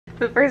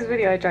The first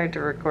video I tried to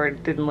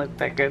record didn't look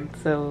that good,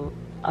 so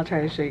I'll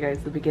try to show you guys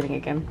the beginning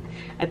again.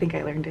 I think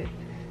I learned it.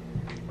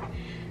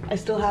 I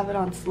still have it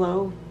on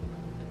slow.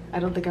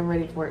 I don't think I'm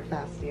ready for it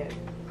fast yet.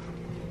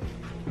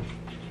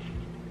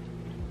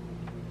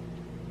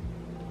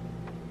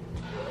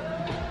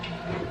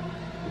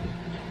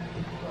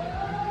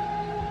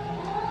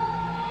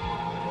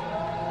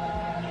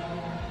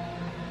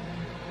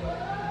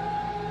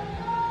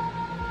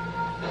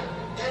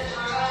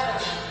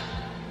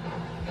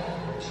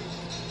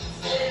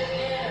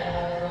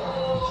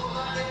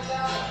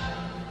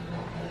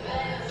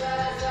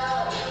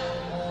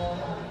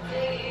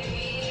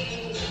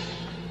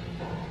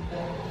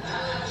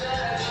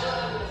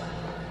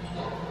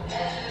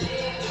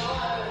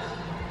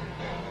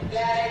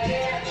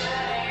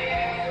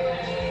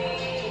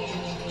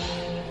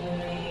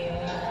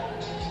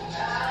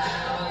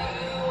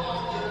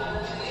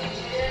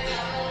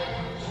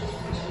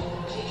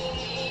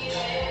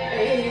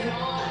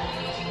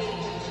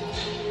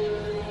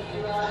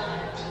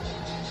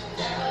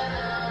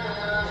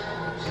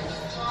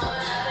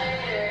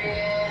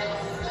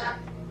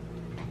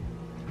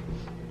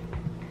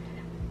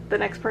 The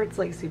next part's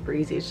like super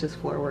easy, it's just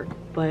floor work,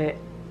 but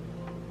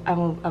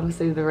I'm gonna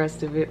save the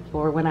rest of it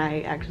for when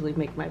I actually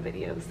make my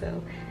video,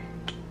 so.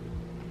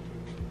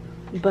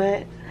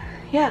 But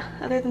yeah,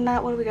 other than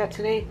that, what do we got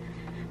today?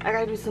 I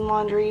gotta do some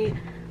laundry,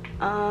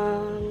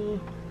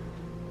 and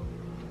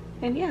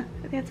yeah,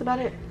 I think that's about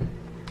it.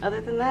 Other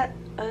than that,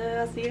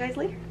 I'll see you guys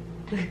later.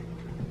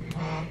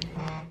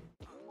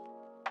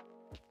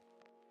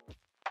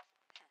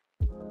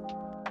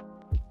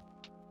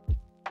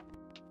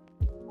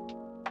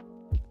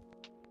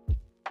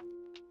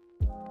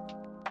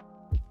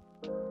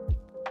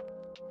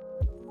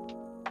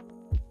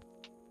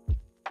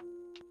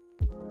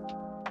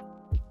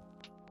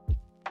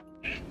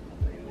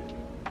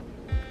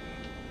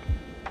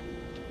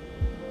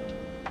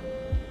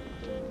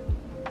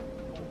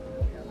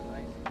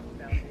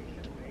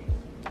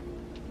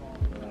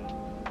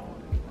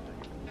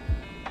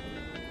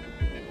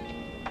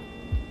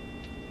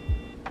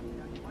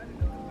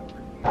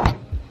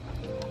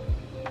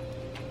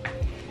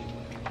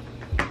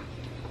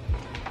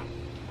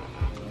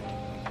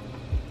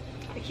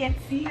 I can't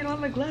see it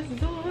on my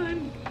glasses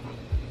on.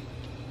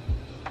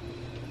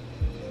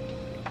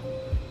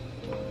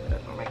 I don't know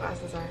where my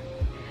glasses are.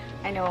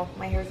 I know,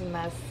 my hair's a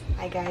mess.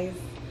 Hi guys.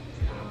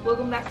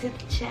 Welcome back to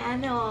the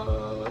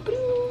channel.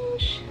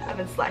 I've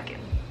been slacking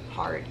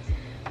hard.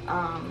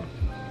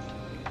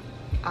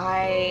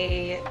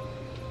 I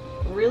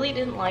really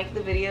didn't like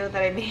the video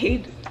that I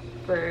made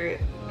for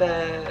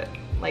the,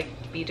 like,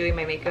 me doing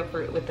my makeup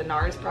with the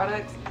NARS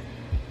products.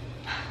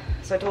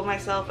 So I told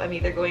myself I'm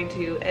either going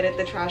to edit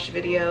the trash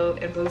video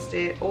and post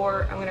it,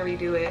 or I'm gonna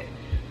redo it.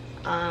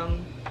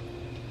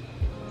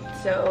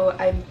 So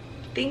I'm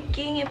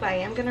thinking if I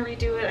am gonna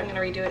redo it, I'm gonna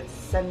redo it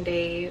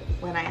Sunday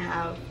when I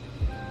have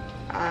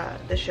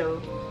the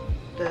show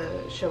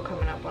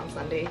coming up on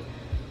Sunday.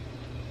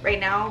 Right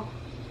now,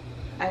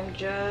 I'm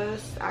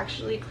just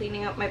actually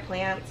cleaning up my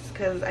plants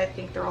because I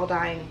think they're all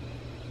dying.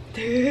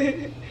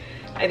 I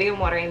think I'm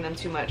watering them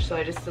too much, so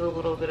I just did a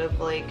little bit of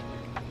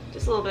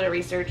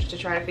research to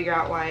try to figure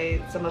out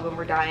why some of them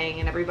were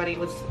dying, and everybody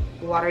was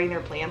watering their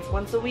plants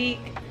once a week,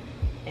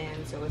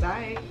 and so was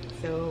I,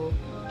 so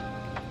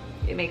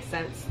it makes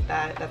sense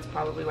that that's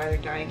probably why they're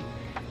dying.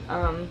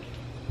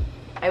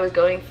 I was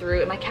going through,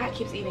 and my cat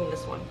keeps eating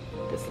this one,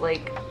 this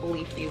like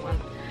leafy one.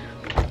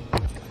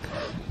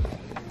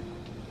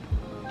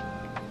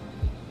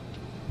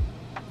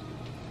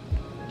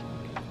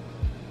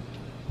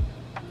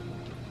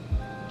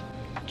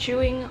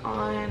 Chewing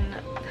on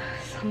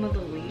some of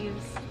the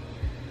leaves.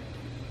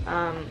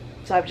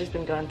 So I've just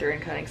been going through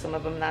and cutting some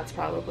of them. That's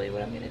probably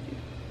what I'm gonna do.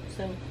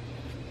 So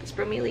this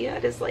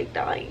bromeliad is like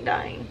dying.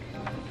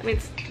 I mean,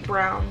 it's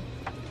brown,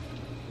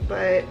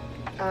 but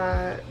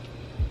I've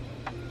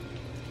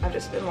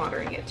just been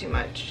watering it too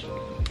much.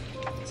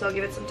 So I'll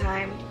give it some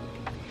time.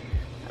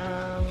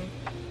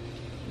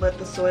 Let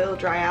the soil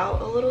dry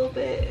out a little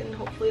bit, and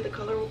hopefully the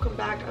color will come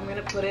back. I'm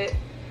gonna put it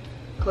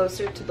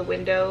closer to the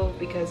window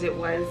because it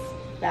was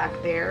back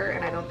there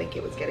and I don't think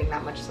it was getting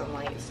that much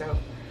sunlight. So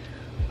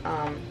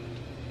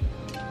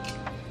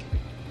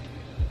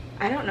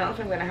I don't know if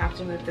I'm gonna have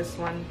to move this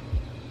one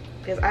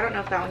because I don't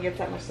know if that one gets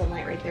that much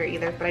sunlight right there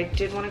either, but I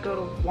did want to go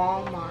to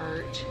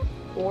Walmart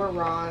or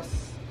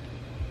Ross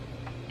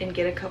and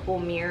get a couple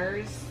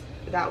mirrors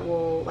that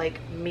will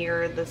like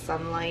mirror the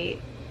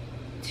sunlight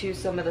to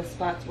some of the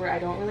spots where I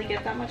don't really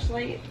get that much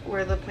light,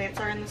 where the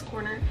plants are in this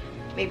corner.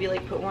 Maybe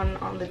like put one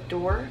on the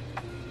door,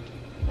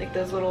 like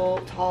those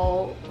little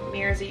tall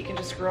mirrors that you can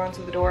just screw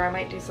onto the door. I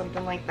might do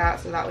something like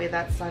that, so that way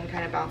that sun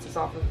kind of bounces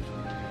off of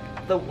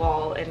the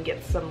wall and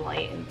gets some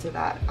light into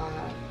that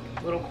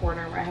little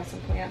corner where I have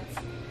some plants.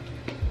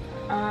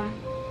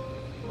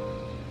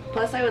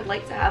 Plus I would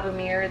like to have a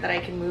mirror that I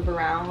can move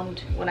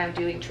around when I'm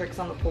doing tricks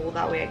on the pole.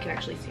 That way I can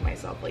actually see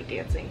myself like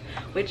dancing,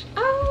 which,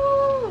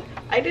 oh,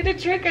 I did a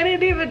trick I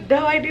didn't even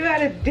know I knew how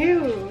to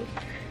do.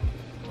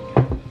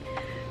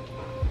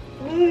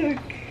 Look,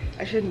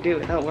 I shouldn't do it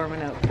without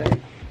warming up, but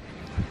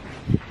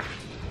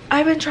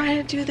I've been trying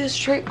to do this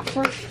trick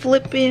for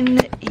flipping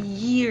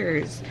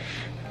years.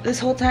 This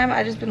whole time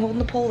I just been holding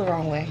the pole the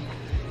wrong way.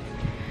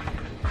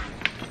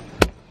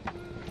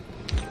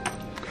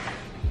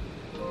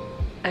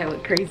 I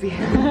look crazy.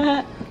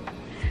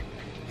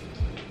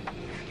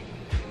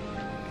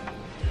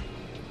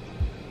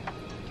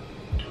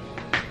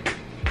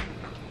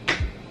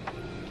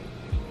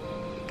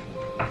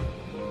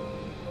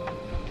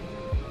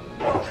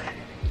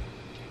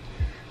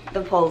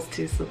 The pole's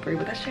too slippery,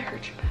 but that shit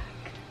hurt your back.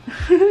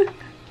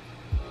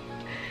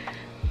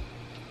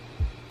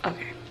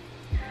 Okay.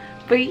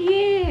 But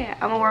yeah,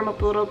 I'm gonna warm up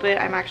a little bit.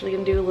 I'm actually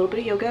gonna do a little bit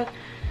of yoga.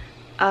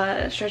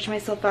 Stretch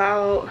myself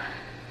out,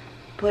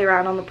 play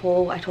around on the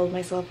pole. I told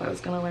myself I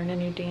was gonna learn a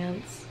new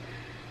dance,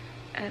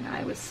 and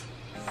I was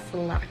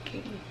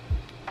slacking.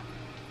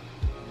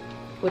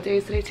 What day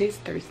is today? Today's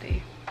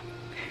Thursday.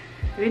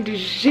 I didn't do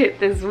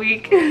shit this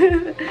week.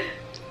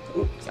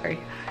 Oops, sorry.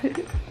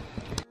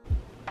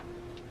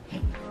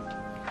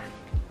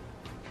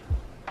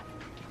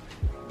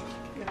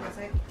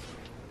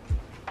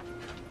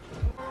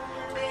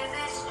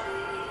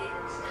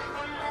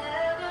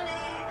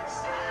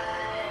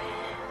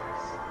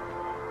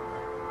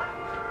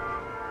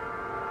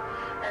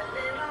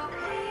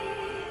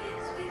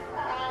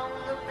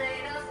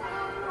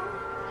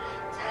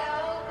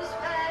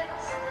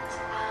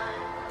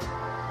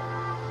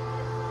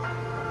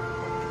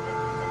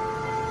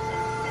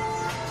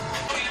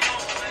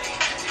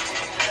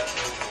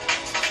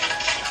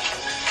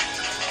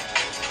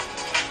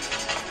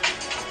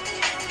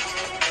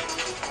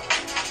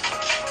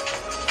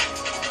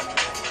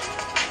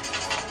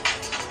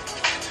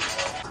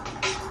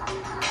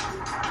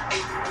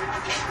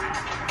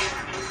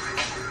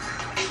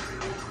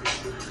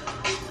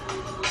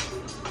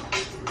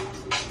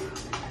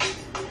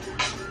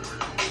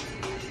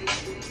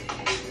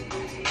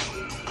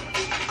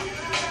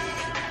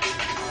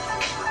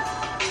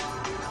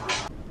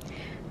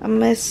 I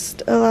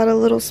missed a lot of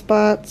little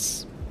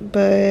spots,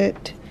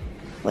 but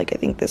like I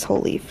think this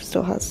whole leaf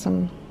still has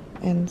some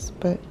ends,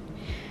 but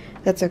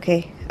that's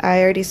okay.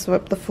 I already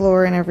swept the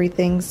floor and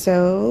everything,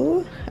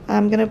 so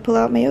I'm gonna pull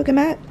out my yoga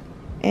mat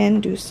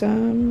and do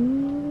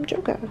some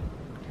yoga.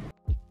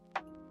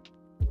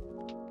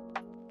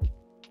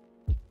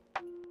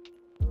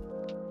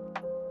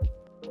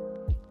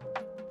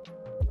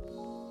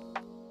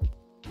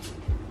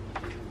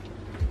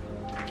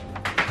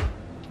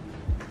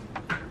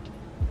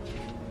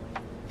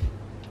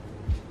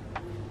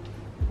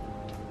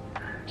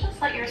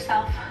 Let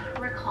yourself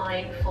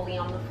recline fully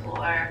on the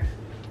floor.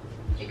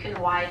 You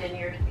can widen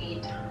your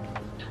feet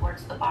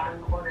towards the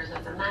bottom corners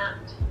of the mat,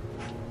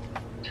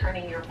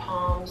 turning your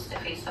palms to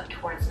face up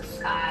towards the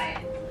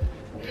sky.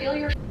 And feel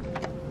your...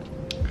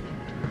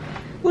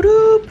 What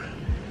up?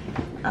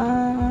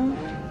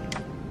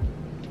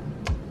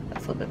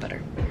 That's a little bit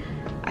better.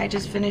 I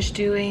just finished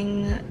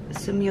doing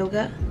some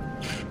yoga.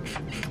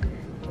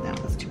 No,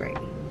 that's too bright.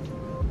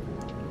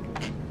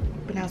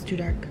 But now it's too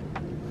dark.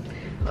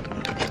 Hold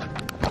on.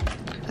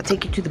 I'll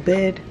take you to the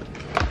bed.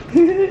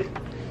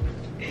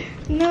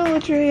 No,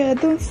 Drea,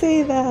 don't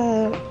say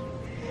that.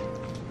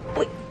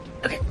 Wait,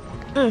 okay.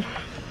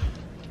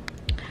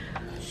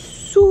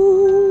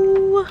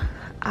 So,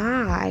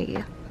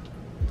 I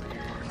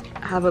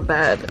have a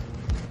bed.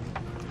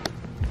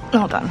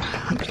 Hold on,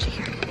 I'll put you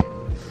here.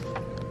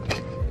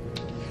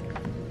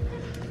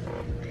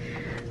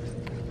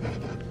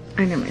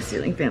 I know my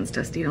ceiling fan's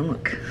dusty, don't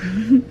look.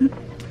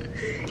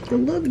 You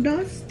look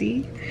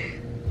dusty.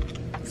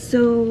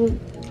 So,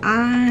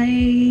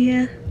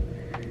 I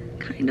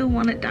kind of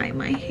want to dye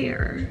my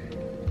hair.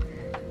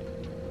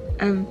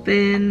 I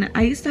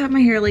used to have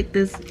my hair like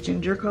this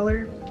ginger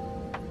color.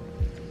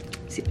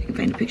 Let's see if I can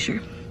find a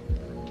picture.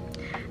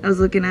 I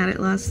was looking at it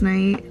last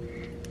night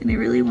and I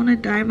really want to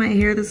dye my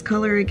hair this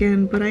color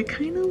again, but I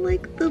kind of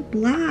like the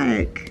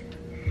black.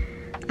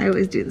 I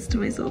always do this to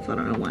myself, I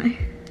don't know why.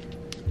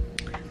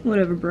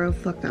 Whatever, bro,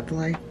 fuck that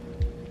fly.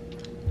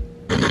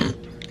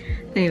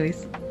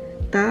 Anyways,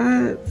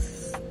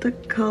 that's the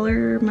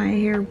color my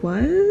hair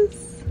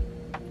was.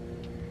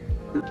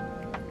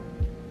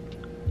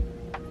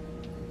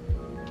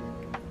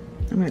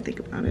 I'm gonna think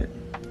about it.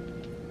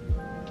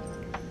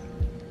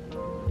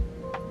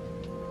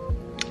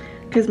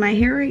 Because my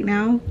hair right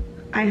now,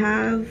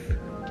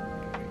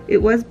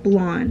 it was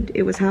blonde.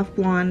 It was half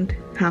blonde,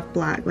 half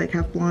black. Like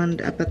half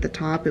blonde up at the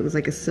top. It was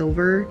like a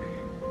silver.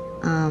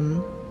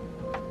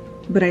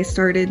 But I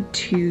started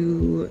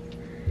to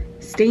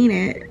stain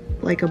it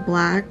like a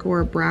black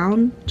or a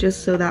brown,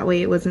 just so that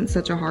way it wasn't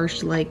such a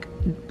harsh like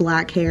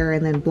black hair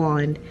and then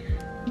blonde.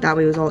 That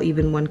way it was all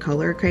even one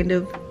color kind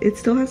of. It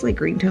still has like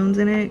green tones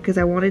in it because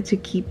I wanted to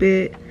keep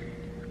it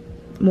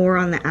more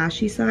on the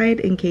ashy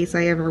side in case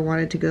I ever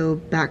wanted to go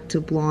back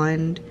to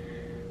blonde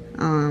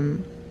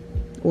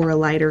or a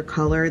lighter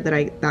color,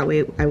 that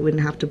way I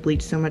wouldn't have to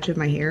bleach so much of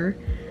my hair.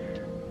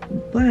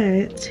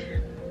 And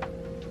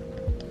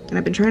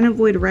I've been trying to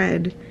avoid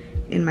red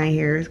in my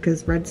hair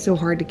because red's so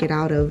hard to get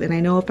out of, and I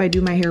know if I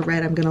do my hair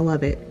red I'm gonna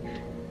love it,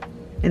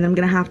 and I'm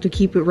gonna have to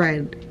keep it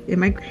red. And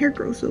my hair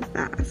grows so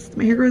fast.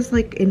 My hair grows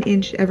like an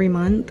inch every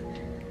month.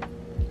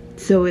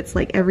 So it's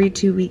like every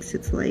 2 weeks,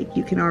 it's like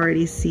you can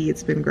already see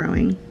it's been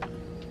growing.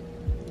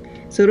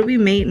 So it'll be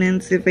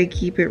maintenance if I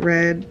keep it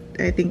red.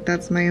 I think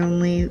that's my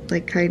only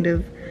like kind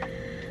of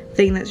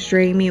thing that's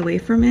straying me away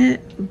from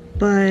it.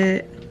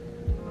 But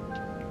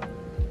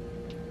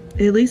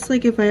at least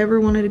like if I ever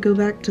wanted to go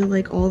back to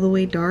like all the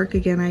way dark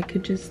again, I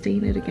could just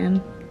stain it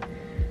again.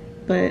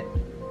 But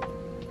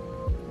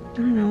I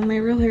don't know, my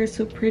real hair is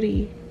so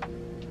pretty.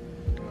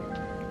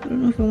 I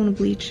don't know if I want to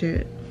bleach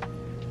it.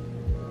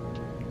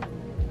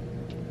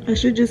 I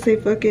should just say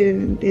fuck it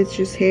and it's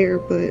just hair,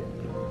 but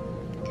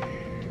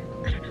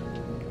I don't know.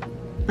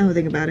 I don't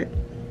think about it.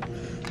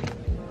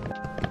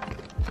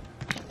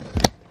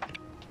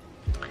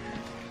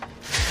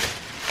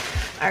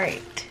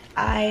 Alright,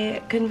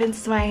 I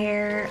convinced my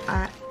hair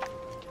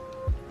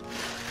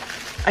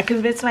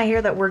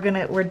that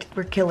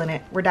we're killing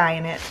it. We're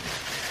dyeing it.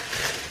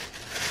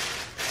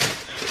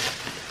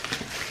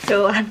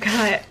 So I've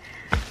got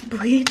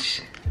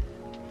bleach.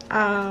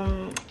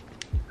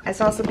 I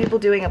saw some people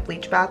doing a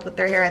bleach bath with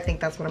their hair. I think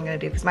that's what I'm gonna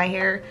do because my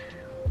hair,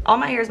 all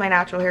my hair is my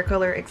natural hair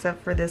color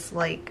except for this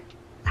like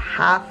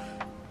half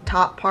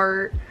top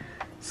part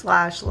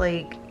slash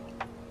like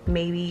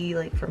maybe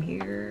like from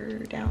here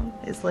down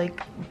is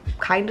like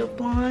kind of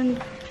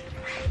blonde.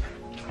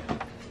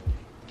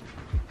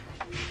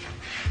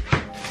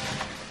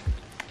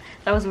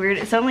 That was weird.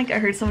 It sounded like I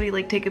heard somebody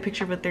like take a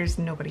picture, but there's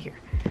nobody here.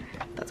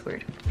 That's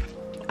weird.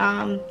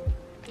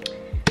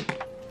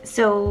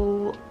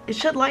 So it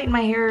should lighten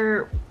my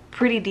hair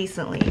pretty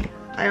decently.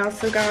 I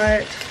also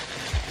got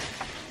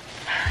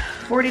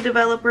 40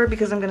 Developer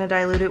because I'm gonna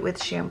dilute it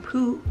with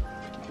shampoo.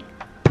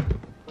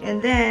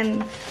 And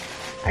then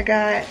I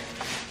got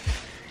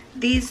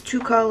these two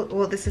color,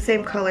 well, this is the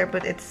same color,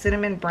 but it's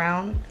cinnamon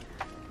brown.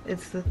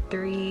 It's the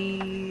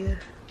 3,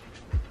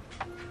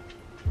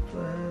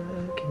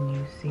 can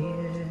you see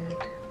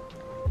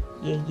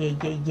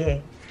it? Yeah.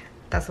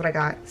 That's what I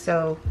got.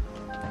 So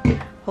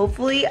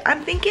hopefully,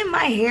 I'm thinking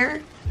my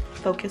hair,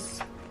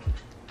 focus,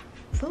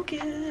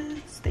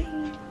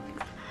 things.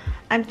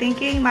 I'm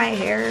thinking my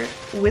hair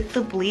with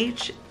the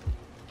bleach,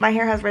 my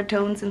hair has red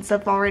tones and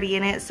stuff already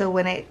in it, so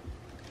when it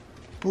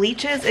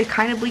bleaches, it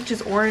kind of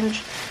bleaches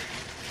orange,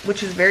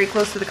 which is very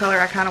close to the color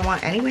I kind of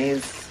want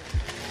anyways.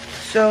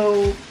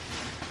 So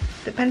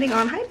depending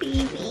on, hi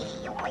baby,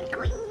 oh my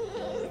goodness.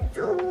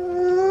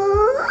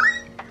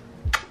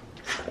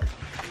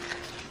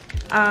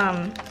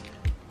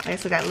 I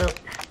also got little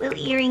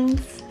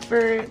earrings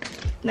for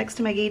next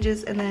to my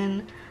gauges, and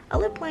then a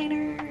lip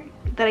liner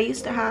that I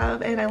used to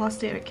have and I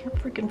lost it. I can't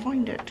freaking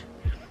find it.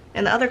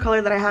 And the other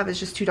color that I have is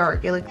just too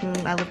dark. I look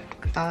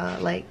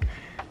like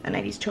a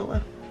 90s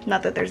chola.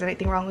 Not that there's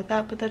anything wrong with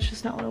that, but that's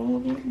just not what I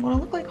want to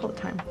look like all the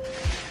time.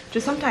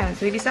 Just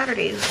sometimes, maybe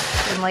Saturdays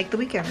and like the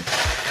weekend.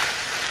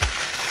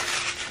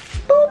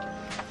 Boop.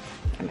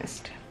 I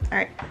missed. All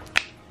right,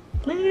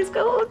 let's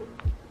go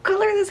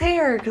color this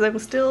hair because I'm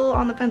still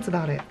on the fence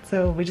about it.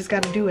 So we just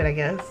got to do it, I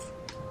guess.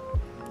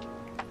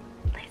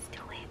 Let's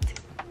do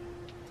it.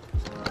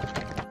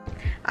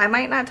 I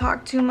might not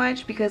talk too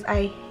much because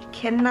I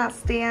cannot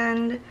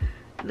stand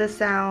the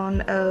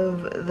sound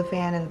of the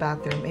fan in the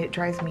bathroom. It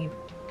drives me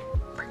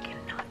freaking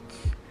nuts.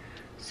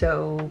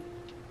 So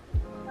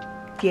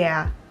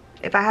yeah,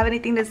 if I have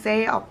anything to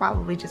say, I'll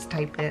probably just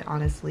type it,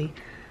 honestly.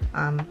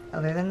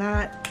 Other than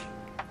that,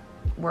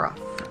 we're off.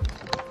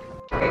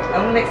 Okay,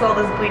 I'm gonna mix all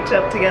this bleach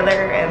up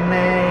together and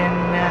then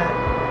yeah,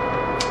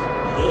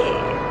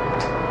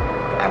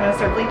 I'm gonna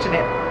start bleaching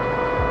it.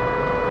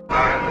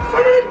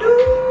 What did it do?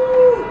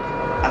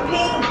 I'm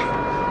pink.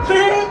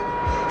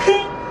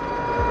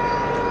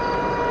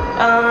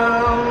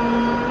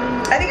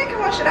 I think I can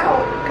wash it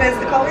out because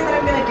the color that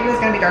I'm gonna do is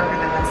gonna be darker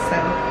than this. So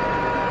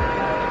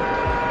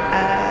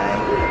yeah.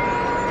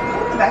 I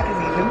hope the back is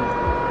even.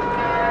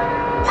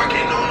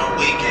 Working on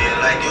a weekend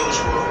like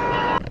usual.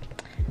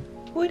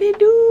 What'd it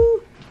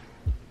do?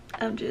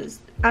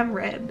 I'm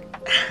red.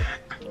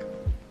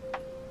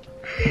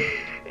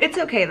 It's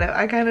okay though.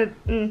 I kind of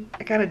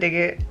dig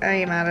it. I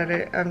ain't mad at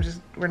it.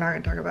 We're not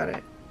gonna talk about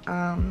it.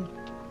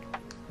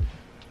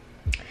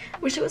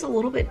 Wish it was a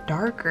little bit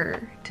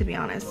darker, to be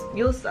honest.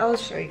 I'll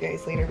show you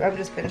guys later. I'm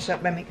just finishing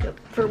up my makeup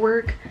for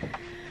work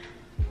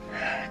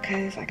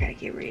because I gotta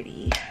get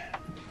ready.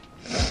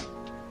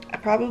 I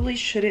probably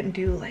shouldn't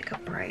do like a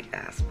bright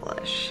ass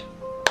blush.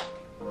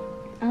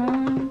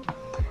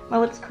 My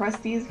lips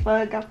crusty as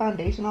fuck. Got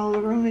foundation all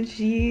over them and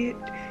shit.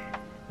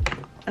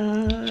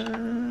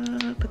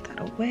 Put that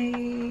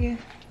away.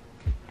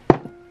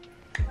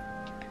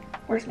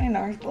 Where's my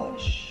NARS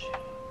blush?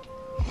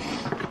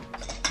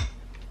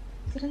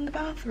 Is it in the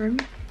bathroom?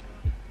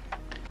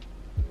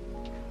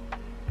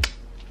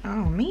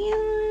 Oh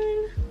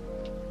man.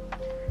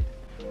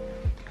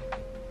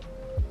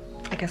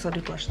 I guess I'll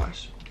do blush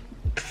lash.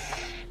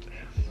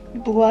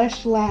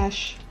 Blush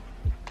lash.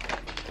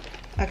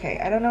 Okay,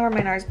 I don't know where my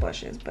NARS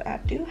blush is, but I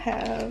do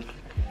have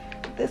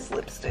this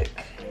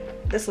lipstick.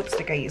 This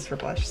lipstick I use for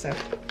blush, so.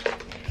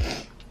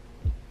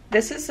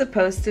 This is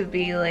supposed to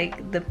be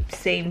like the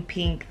same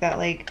pink that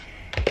like,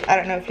 I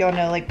don't know if y'all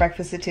know like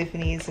Breakfast at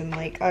Tiffany's and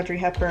like Audrey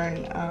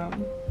Hepburn,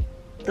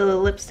 the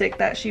lipstick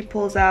that she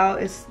pulls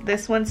out is,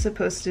 this one's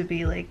supposed to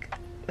be like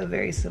a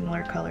very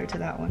similar color to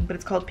that one, but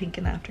it's called Pink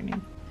in the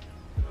Afternoon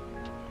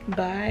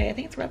by, I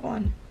think it's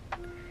Revlon.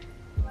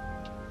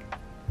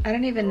 I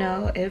don't even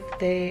know if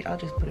they, I'll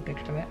just put a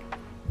picture of it.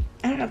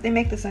 I don't know if they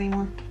make this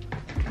anymore.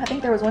 I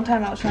think there was one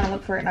time I was trying to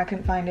look for it and I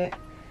couldn't find it.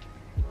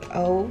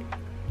 Oh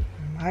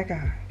my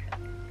god.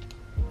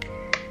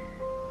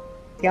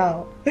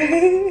 Y'all.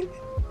 I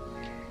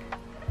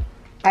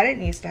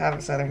didn't used to have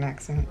a southern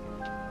accent.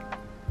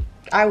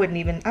 I wouldn't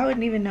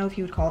even know if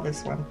you would call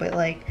this one, but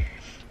like,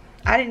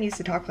 I didn't used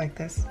to talk like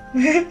this.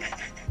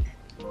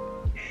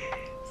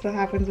 So it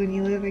happens when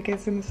you live, I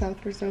guess, in the South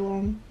for so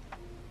long.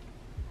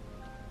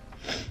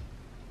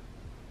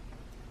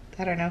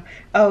 I don't know.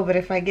 Oh, but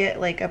if I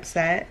get like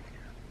upset,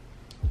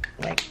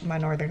 like my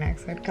northern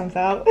accent comes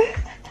out.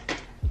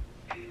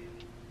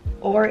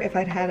 Or if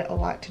I'd had a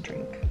lot to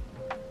drink.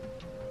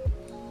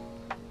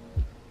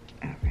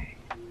 Alright.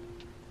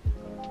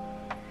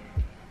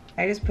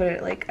 I just put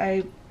it like,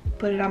 I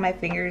put it on my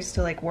fingers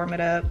to like warm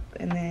it up,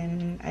 and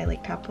then I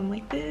like tap them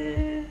like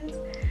this,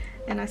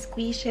 and I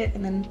squeeze it,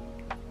 and then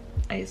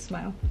I just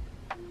smile.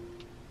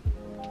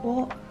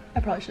 Well, I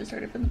probably should have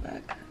started from the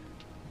back.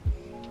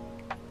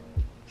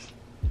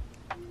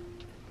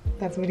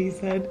 That's what he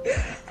said.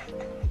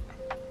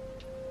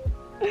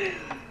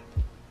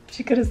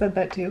 She could have said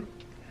that too.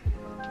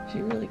 She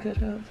really could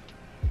have.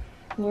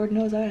 Lord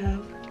knows I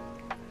have.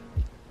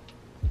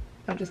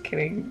 I'm just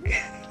kidding.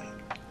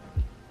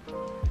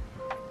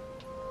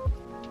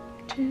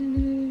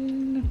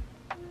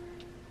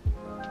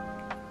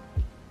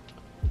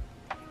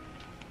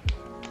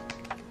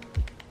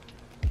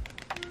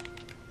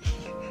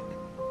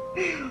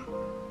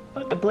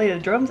 About to play the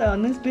drums out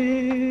on this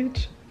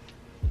bitch.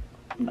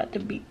 I'm about to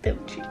beat them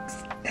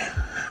cheeks.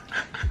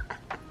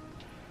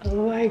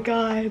 Oh my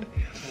god.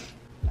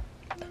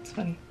 That's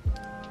funny.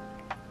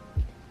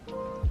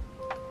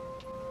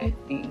 I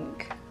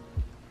think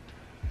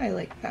I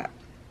like that.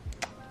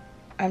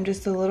 I'm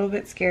just a little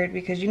bit scared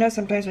because you know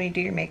sometimes when you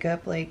do your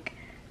makeup like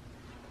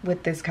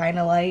with this kind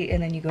of light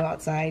and then you go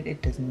outside,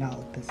 it does not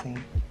look the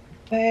same.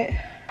 But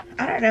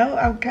I don't know,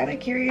 I'm kind of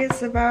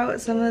curious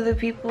about some of the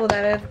people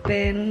that have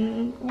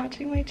been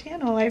watching my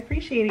channel. I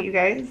appreciate it, you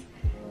guys.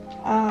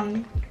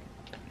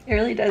 It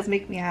really does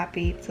make me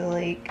happy to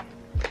like,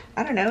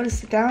 I don't know, to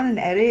sit down and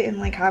edit and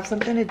like have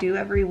something to do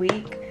every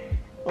week,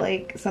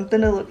 like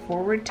something to look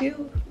forward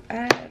to.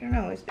 I don't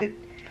know,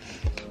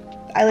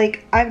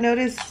 I've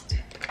noticed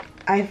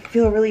I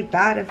feel really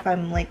bad if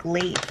I'm like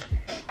late.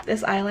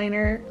 This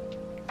eyeliner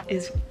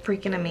is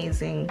freaking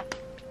amazing,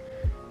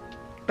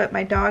 but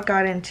my dog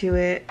got into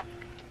it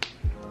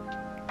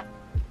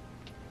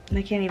and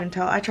I can't even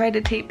tell. I tried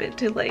to tape it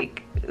to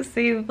like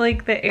save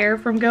like the air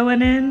from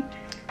going in.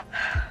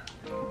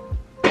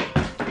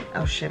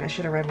 Oh shit, I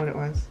should have read what it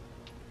was.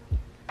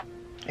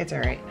 It's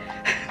alright.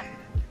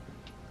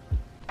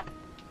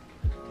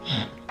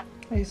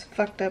 I just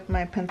fucked up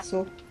my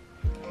pencil.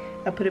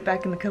 I put it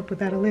back in the cup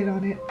without a lid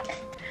on it.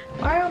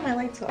 Why are all my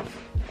lights off?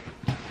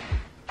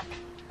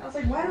 I was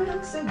like, why do it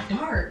look so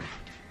dark?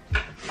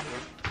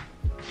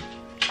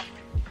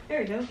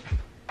 There we go.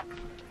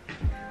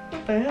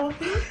 What the hell?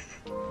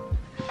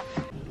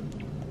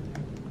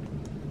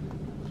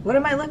 What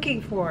am I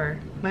looking for?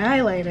 My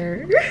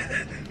highlighter.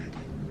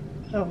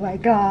 Oh my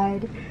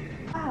god.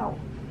 Ow.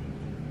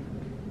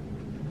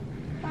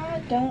 I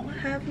don't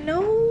have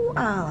no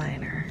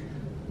eyeliner.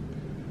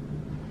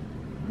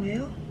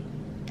 Well,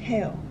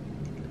 hell.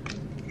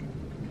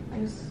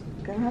 I'm just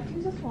gonna have to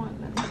use this one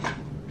then.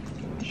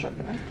 Get my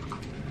sharpener.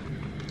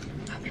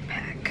 I'll be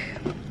back.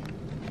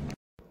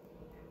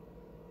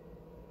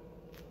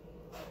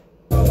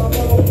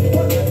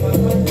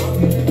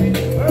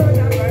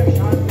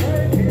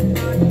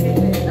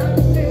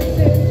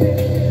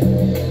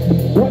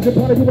 Watch the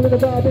party people in the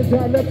bar, big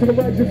time left to the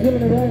right, just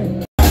feeling it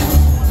right.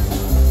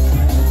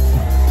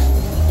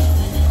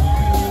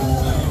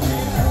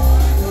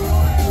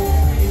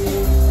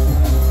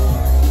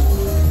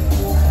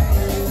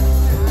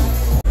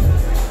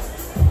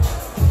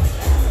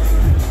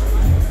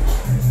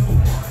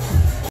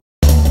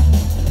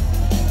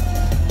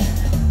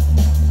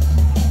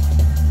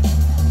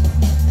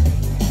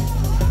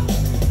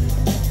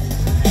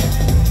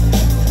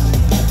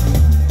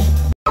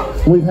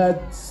 We've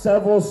had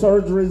several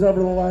surgeries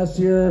over the last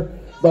year.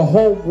 The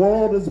whole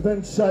world has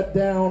been shut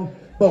down.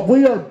 But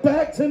we are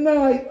back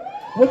tonight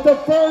with the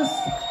first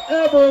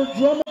ever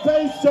drum and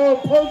bass show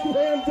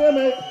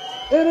post-pandemic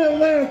in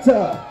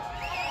Atlanta.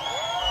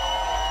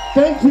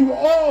 Thank you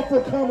all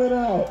for coming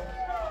out.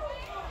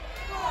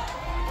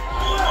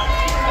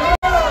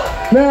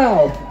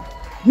 Now,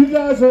 you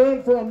guys are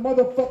in for a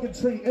motherfucking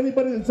treat.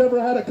 Anybody that's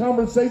ever had a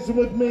conversation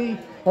with me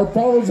or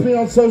follows me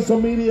on social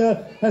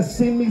media has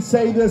seen me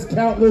say this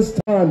countless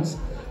times.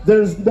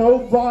 There's no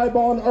vibe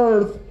on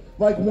earth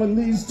like when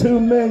these two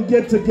men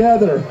get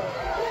together.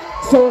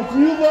 So if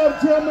you love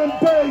drum and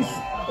bass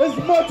as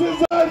much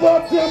as I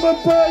love drum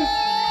and bass,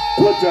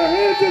 put your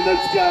hands in the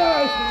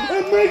sky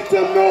and make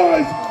some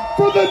noise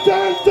for the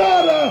Don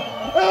Dada,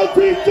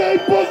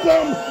 LTJ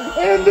BUKEM,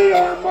 and the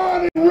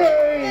Armani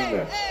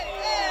Rain.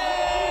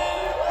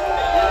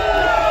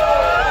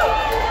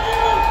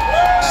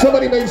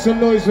 Somebody make some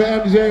noise for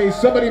MJ.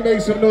 Somebody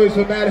make some noise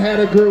for Mad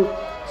Hatter Group.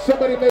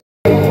 Somebody make...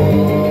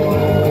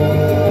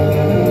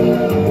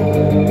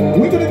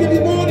 We're gonna give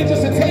you more than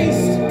just a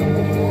taste.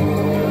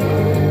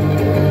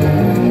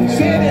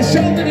 Standing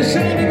shoulder to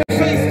shoulder and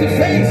face to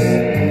face.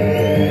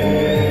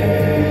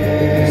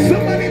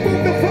 Somebody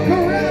move the fuck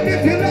around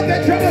if you love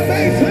that drum and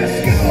bass.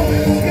 Let's go,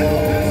 let's go,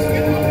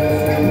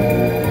 let's go.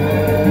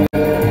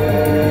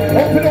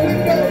 Open the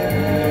window.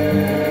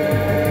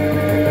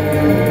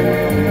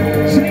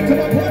 Sing to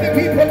my party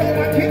people, oh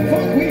my King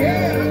Funk, we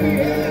here, we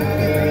here,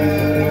 we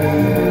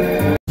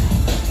here.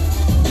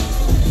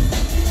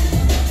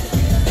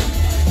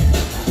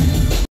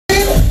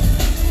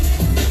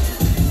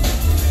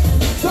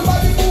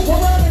 Somebody move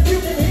around if you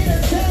can hear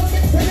that sound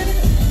mixing in.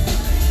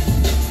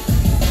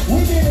 We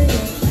did it.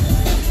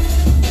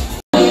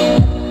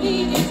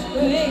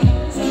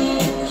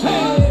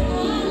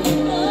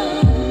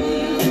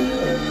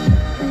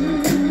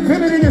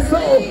 Feel it in your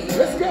soul.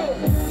 Let's go.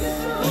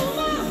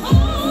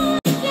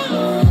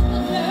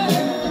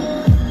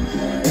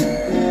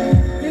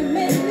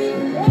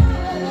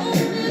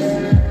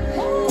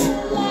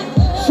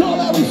 Show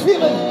how we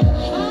feeling.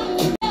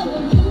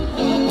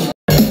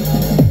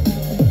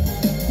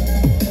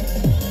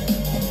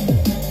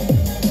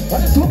 I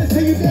just want to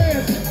see you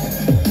dance.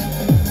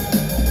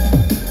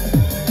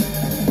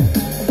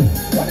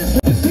 I just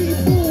want to see you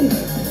move.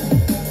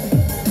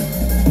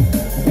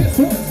 This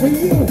one's for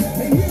you,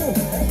 and you,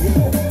 and you,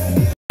 and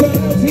you.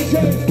 LTJ.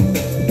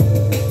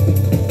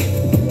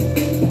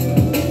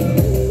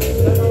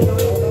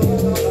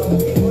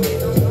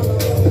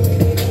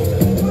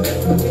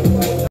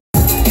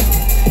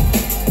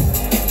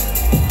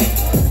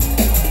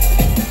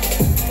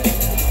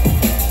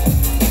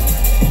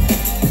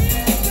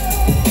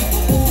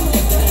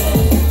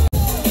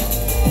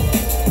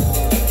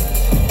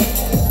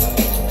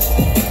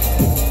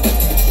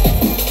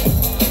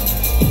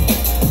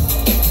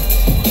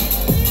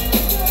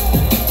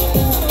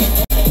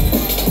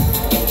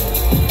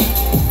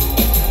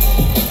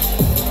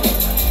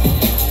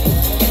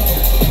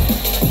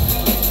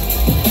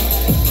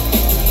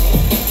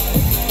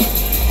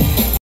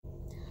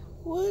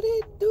 What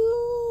it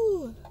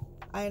do?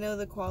 I know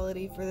the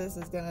quality for this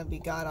is gonna be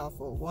god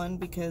awful. One,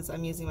 because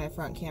I'm using my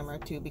front camera.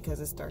 Two, because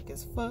it's dark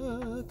as fuck.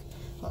 Hold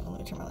on, let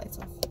me turn my lights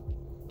off.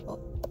 Oh,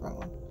 wrong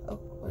one. Oh,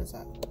 what is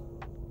that?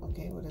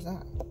 Okay, what is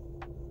that?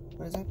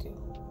 What does that do?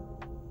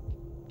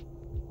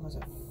 Was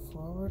it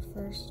forward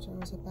first or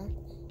was it back?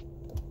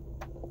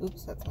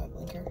 Oops, that's my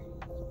blinker.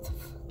 What the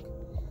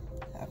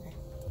fuck? Okay.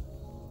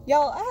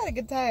 Y'all, I had a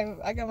good time.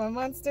 I got my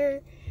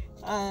monster.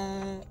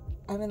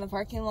 I'm in the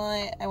parking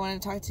lot. I want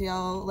to talk to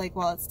y'all like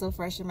while it's still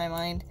fresh in my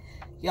mind.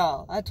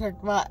 Y'all, I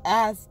twerked my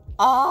ass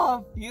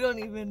off. You don't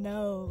even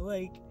know.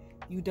 Like,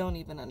 you don't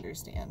even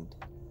understand.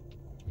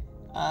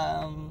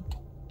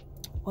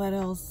 What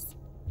else?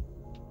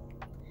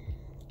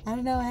 I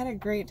don't know. I had a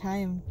great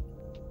time.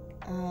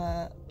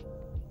 I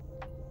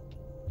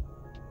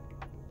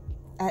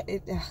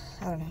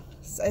don't know.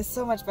 It's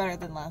so much better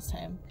than last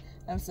time.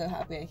 I'm so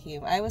happy I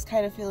came. I was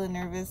kind of feeling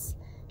nervous.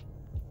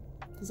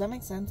 Does that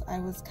make sense? I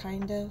was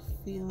kind of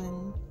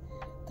feeling...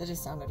 That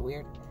just sounded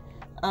weird.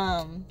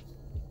 I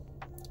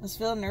was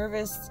feeling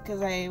nervous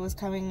because I was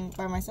coming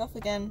by myself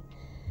again.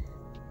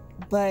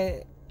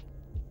 But...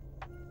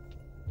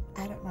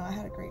 I don't know. I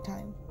had a great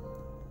time.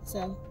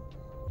 So...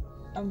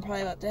 I'm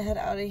probably about to head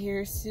out of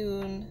here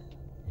soon.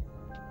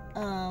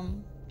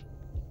 I'll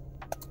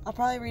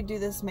probably redo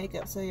this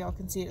makeup so y'all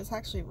can see it. It's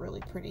actually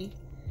really pretty.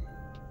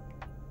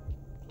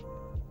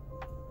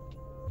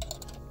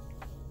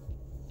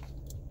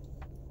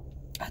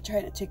 I'll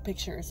try to take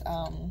pictures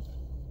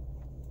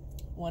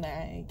when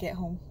I get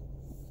home.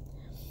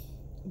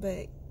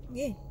 But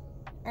yeah,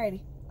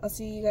 alrighty. I'll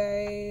see you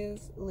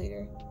guys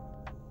later.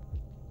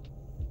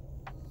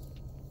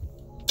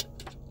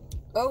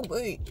 Oh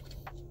wait.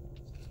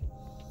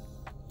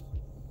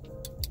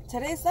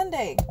 Today's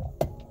Sunday.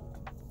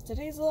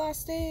 Today's the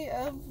last day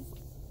of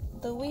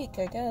the week,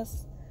 I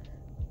guess.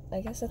 I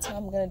guess that's how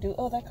I'm gonna do.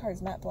 Oh, that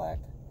card's matte black.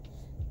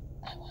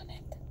 I want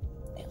it.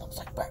 It looks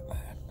like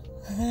Batman.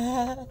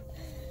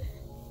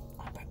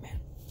 I'm Batman.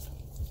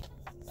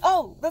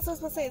 Oh, that's what I was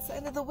supposed to say. It's the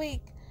end of the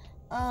week.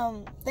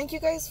 Thank you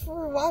guys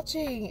for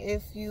watching,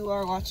 if you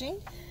are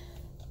watching.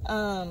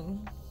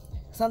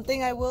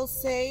 Something I will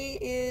say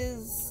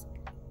is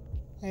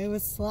I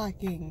was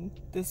slacking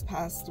this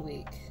past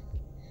week.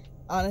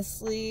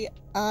 Honestly,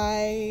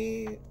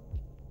 I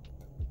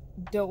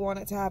don't want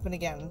it to happen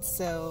again.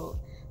 So,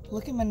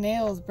 look at my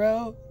nails,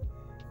 bro.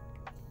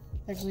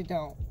 Actually,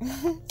 don't.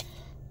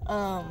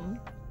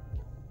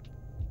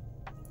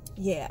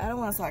 Yeah, I don't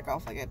want to slack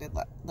off like I did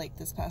like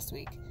this past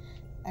week.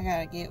 I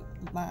gotta get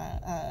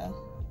my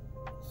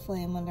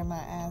flame under my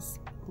ass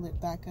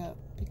lit back up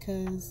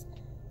because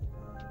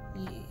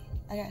Yeah,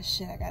 I got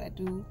shit I gotta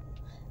do.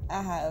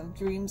 I have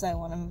dreams I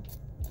want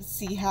to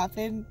see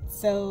happen,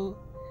 so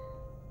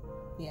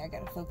yeah, I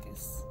gotta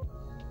focus.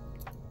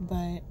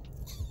 But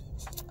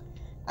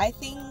I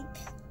think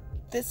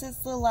this is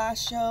the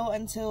last show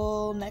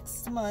until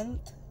next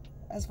month,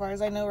 as far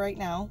as I know right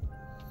now.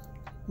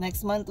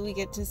 Next month we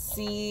get to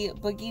see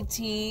Boogie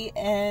T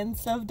and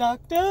Sub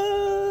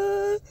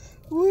Doctor.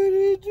 What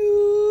it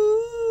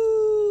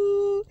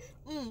do?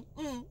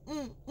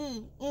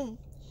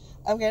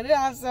 I'm gonna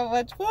have so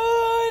much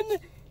fun.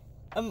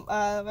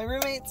 My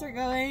roommates are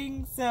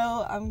going, so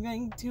I'm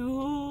going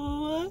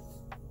to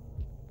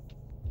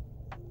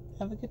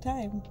have a good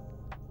time.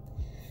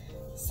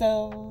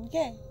 So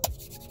yeah,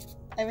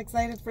 I'm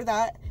excited for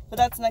that. But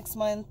that's next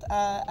month.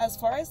 As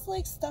far as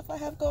like stuff I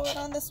have going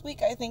on this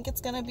week, I think it's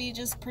gonna be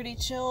just pretty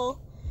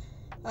chill.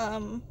 I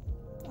don't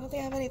think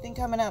I have anything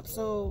coming up,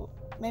 so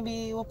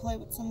maybe we'll play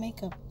with some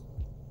makeup.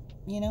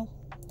 You know,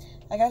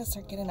 I gotta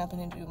start getting up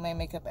and doing my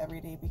makeup every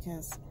day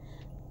because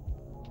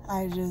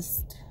I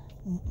just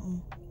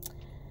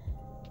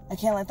I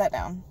can't let that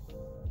down.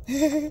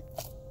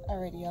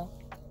 Alrighty, y'all.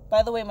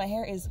 By the way, my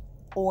hair is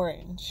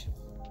orange.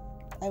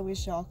 I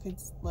wish y'all could,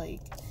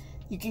 like,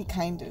 you can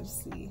kind of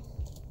see.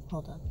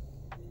 Hold on.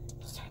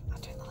 I'll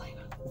turn the light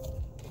on.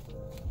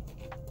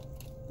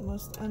 The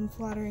most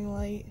unflattering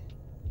light.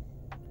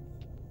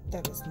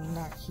 That is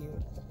not cute.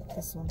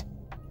 This one.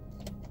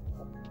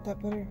 That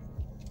better?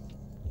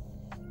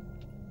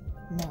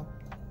 No.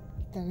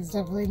 That is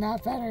definitely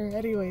not better.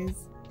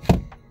 Anyways.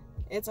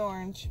 It's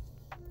orange.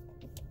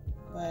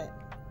 But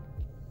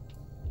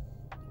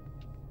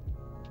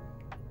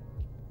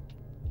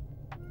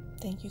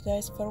thank you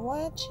guys for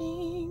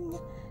watching.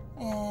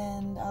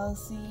 And I'll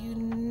see you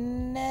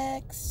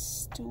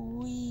next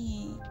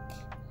week.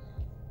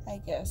 I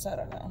guess. I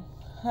don't know.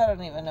 I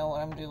don't even know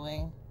what I'm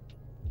doing.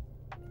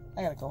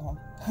 I gotta go home.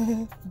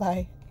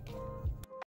 Bye.